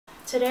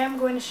Today I'm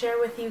going to share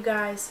with you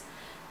guys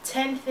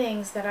 10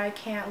 things that I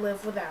can't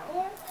live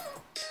without.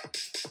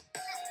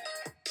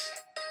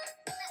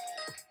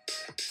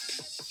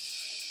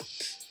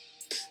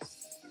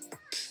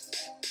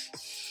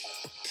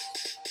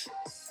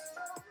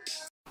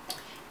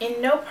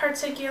 In no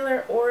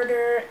particular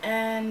order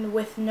and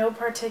with no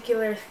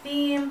particular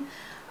theme,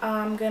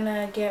 I'm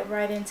gonna get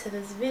right into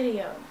this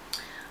video.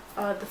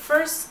 The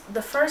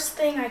first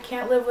thing I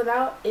can't live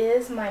without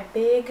is my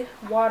big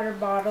water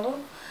bottle.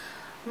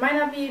 Might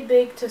not be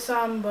big to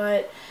some,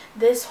 but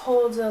this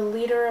holds a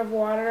liter of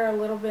water, a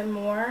little bit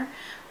more,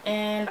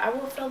 and I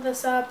will fill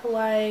this up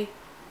like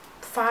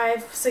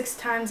 5-6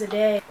 times a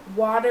day.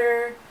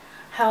 Water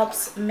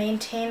helps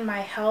maintain my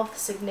health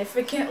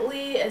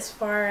significantly as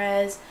far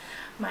as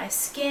my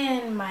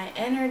skin, my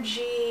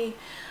energy,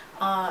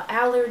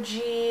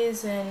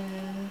 allergies,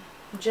 and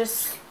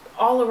just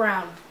all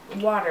around.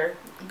 Water,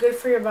 good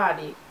for your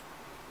body.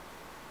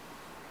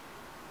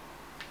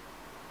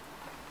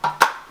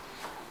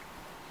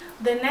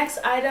 The next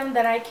item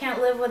that I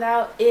can't live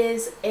without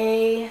is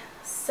a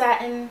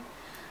satin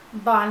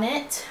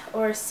bonnet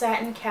or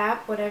satin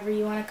cap, whatever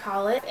you want to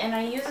call it. And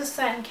I use a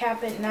satin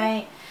cap at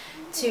night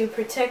to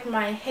protect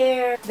my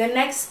hair. The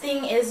next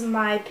thing is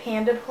my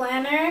Panda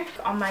Planner.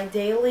 On my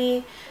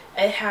daily,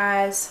 it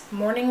has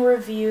morning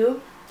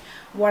review,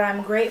 what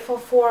I'm grateful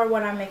for,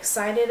 what I'm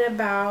excited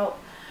about,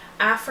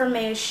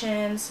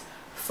 affirmations,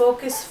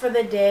 focus for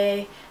the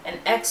day, and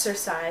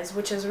exercise,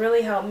 which has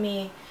really helped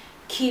me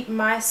keep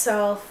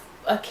myself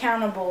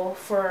accountable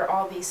for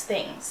all these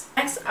things.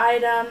 Next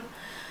item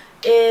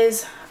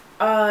is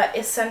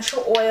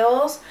essential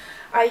oils.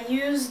 I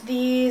use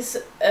these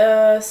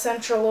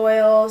essential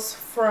oils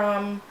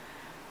from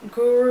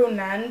Guru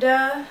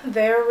Nanda.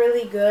 They're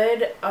really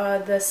good.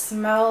 The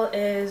smell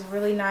is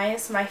really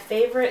nice. My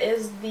favorite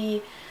is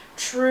the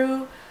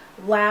True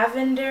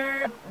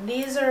Lavender.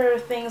 These are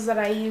things that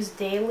I use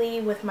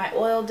daily with my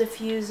oil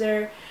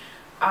diffuser.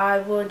 I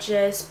will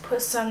just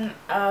put some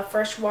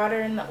fresh water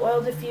in the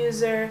oil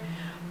diffuser,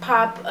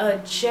 pop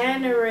a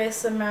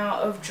generous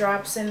amount of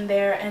drops in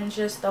there, and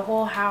just the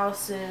whole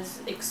house is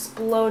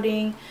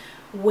exploding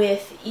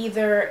with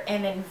either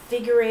an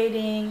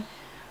invigorating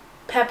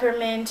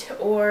peppermint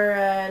or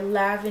a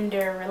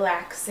lavender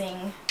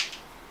relaxing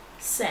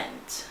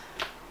scent.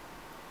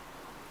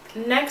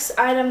 Next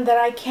item that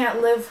I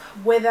can't live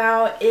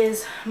without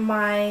is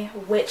my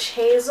witch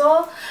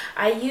hazel.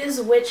 I use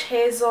witch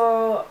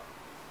hazel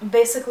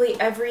basically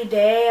every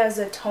day as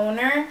a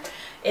toner.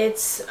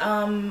 It's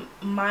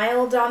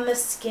mild on the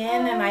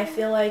skin, and I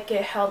feel like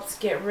it helps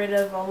get rid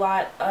of a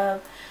lot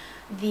of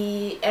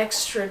the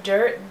extra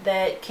dirt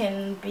that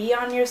can be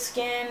on your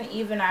skin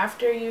even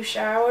after you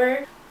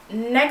shower.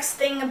 Next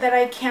thing that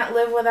I can't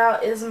live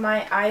without is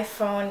my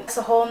iPhone. It's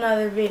a whole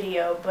nother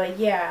video, but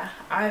yeah,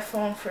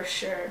 iPhone for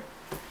sure.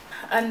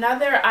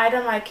 Another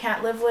item I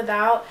can't live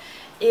without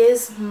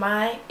is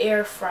my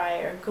air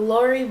fryer.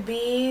 Glory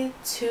be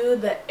to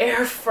the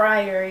air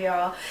fryer,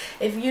 y'all.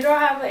 If you don't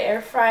have an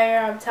air fryer,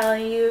 I'm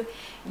telling you,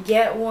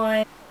 get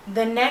one.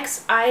 The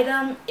next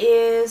item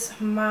is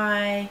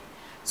my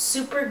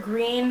super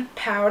green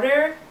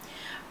powder.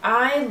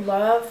 I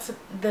love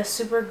the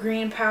super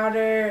green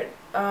powder.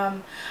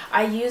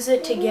 I use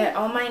it to get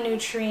all my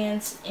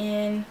nutrients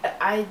in.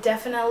 I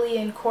definitely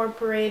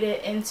incorporate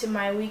it into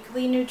my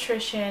weekly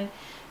nutrition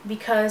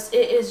because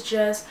it is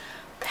just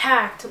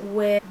packed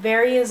with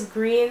various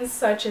greens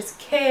such as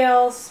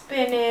kale,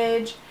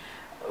 spinach,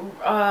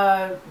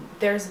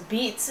 there's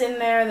beets in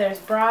there, there's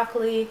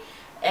broccoli,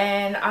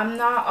 and I'm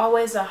not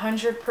always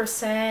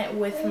 100%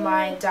 with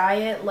my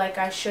diet like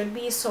I should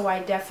be, so I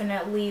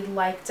definitely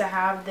like to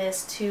have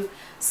this to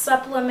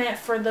supplement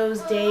for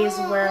those days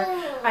where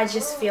I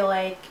just feel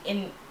like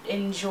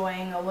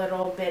enjoying a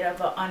little bit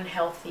of an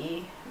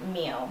unhealthy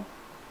meal.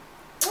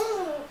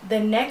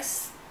 The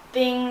next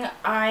thing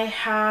I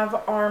have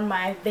are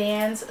my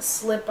Vans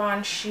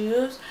slip-on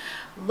shoes.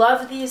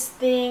 Love these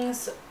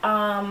things.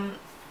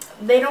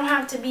 They don't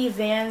have to be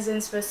Vans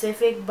in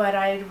specific, but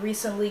I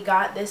recently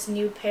got this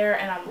new pair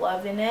and I'm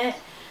loving it.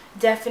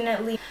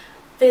 Definitely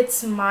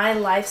fits my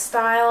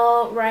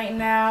lifestyle right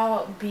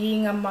now,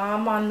 being a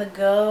mom on the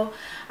go.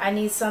 I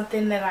need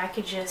something that I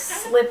could just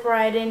slip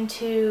right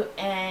into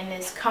and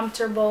is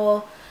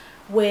comfortable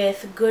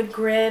with good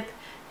grip,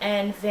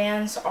 and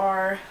Vans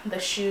are the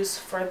shoes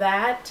for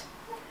that.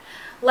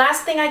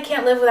 Last thing I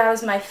can't live without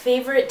is my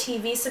favorite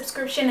TV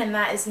subscription, and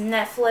that is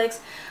Netflix.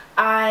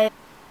 I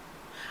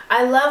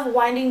love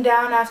winding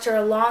down after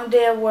a long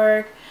day of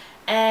work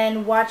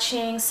and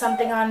watching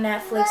something on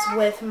Netflix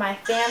with my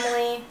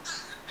family.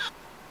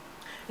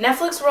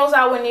 Netflix rolls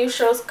out with new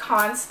shows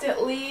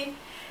constantly,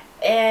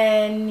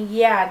 and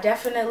yeah,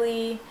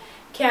 definitely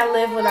can't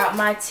live without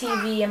my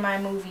TV and my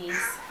movies.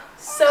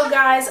 So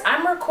guys,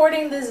 I'm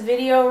recording this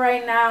video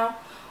right now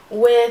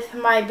with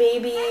my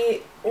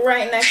baby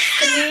right next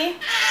to me,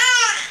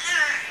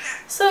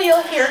 so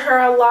you'll hear her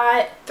a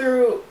lot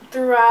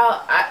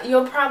throughout.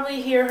 You'll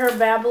probably hear her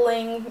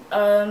babbling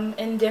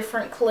in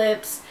different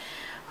clips.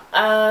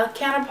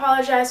 Can't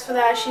apologize for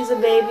that. She's a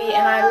baby,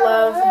 and I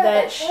love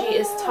that she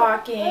is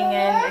talking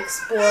and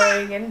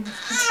exploring and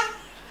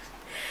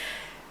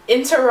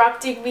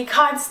interrupting me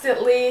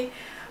constantly.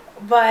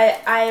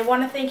 But I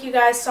want to thank you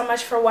guys so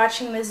much for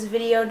watching this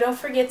video. Don't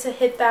forget to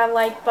hit that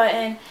like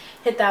button,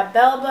 hit that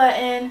bell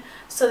button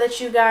so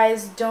that you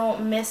guys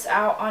don't miss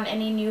out on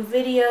any new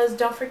videos.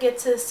 Don't forget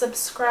to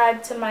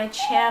subscribe to my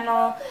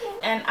channel,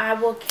 and I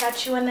will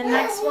catch you in the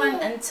next one.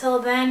 Until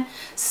then,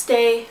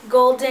 stay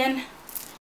golden.